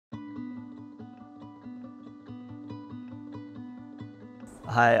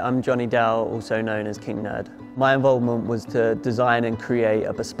Hi, I'm Jonny Dowell, also known as King Nerd. My involvement was to design and create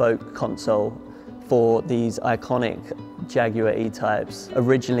a bespoke console for these iconic Jaguar E-types.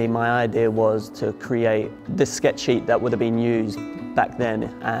 Originally, my idea was to create this sketch sheet that would have been used back then,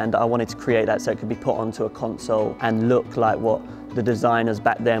 and I wanted to create that so it could be put onto a console and look like what the designers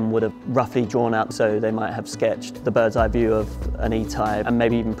back then would have roughly drawn out. So they might have sketched the bird's eye view of an E-type and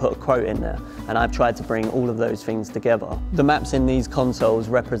maybe even put a quote in there. And I've tried to bring all of those things together. The maps in these consoles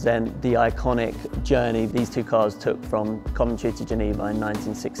represent the iconic journey these two cars took from Coventry to Geneva in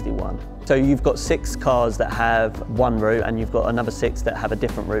 1961. So you've got 6 cars that have one route and you've got another 6 that have a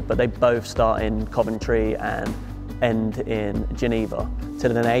different route, but they both start in Coventry and end in Geneva. To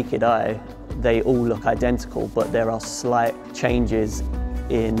the naked eye, they all look identical, but there are slight changes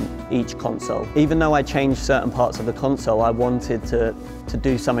in each console. Even though I changed certain parts of the console, I wanted to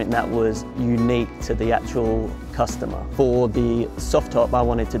do something that was unique to the actual customer. For the soft top, I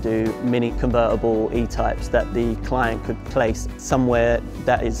wanted to do mini convertible E-types that the client could place somewhere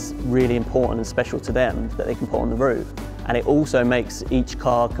that is really important and special to them that they can put on the roof. And it also makes each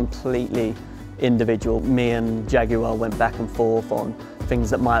car completely individual. Me and Jaguar went back and forth on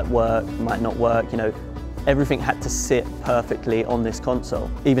things that might work, might not work. You know, everything had to sit perfectly on this console,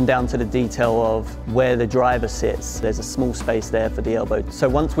 even down to the detail of where the driver sits. There's a small space there for the elbow. So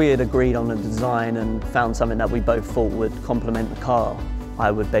once we had agreed on the design and found something that we both thought would complement the car, I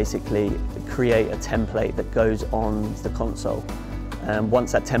would basically create a template that goes on the console. And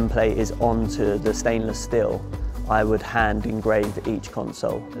once that template is onto the stainless steel, I would hand engrave each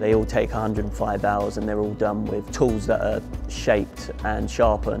console. They all take 105 hours and they're all done with tools that are shaped and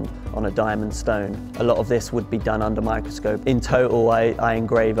sharpened on a diamond stone. A lot of this would be done under microscope. In total, I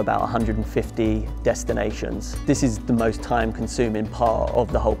engrave about 150 destinations. This is the most time-consuming part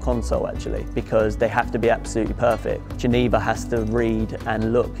of the whole console actually, because they have to be absolutely perfect. Geneva has to read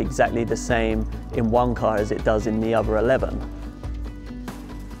and look exactly the same in one car as it does in the other 11.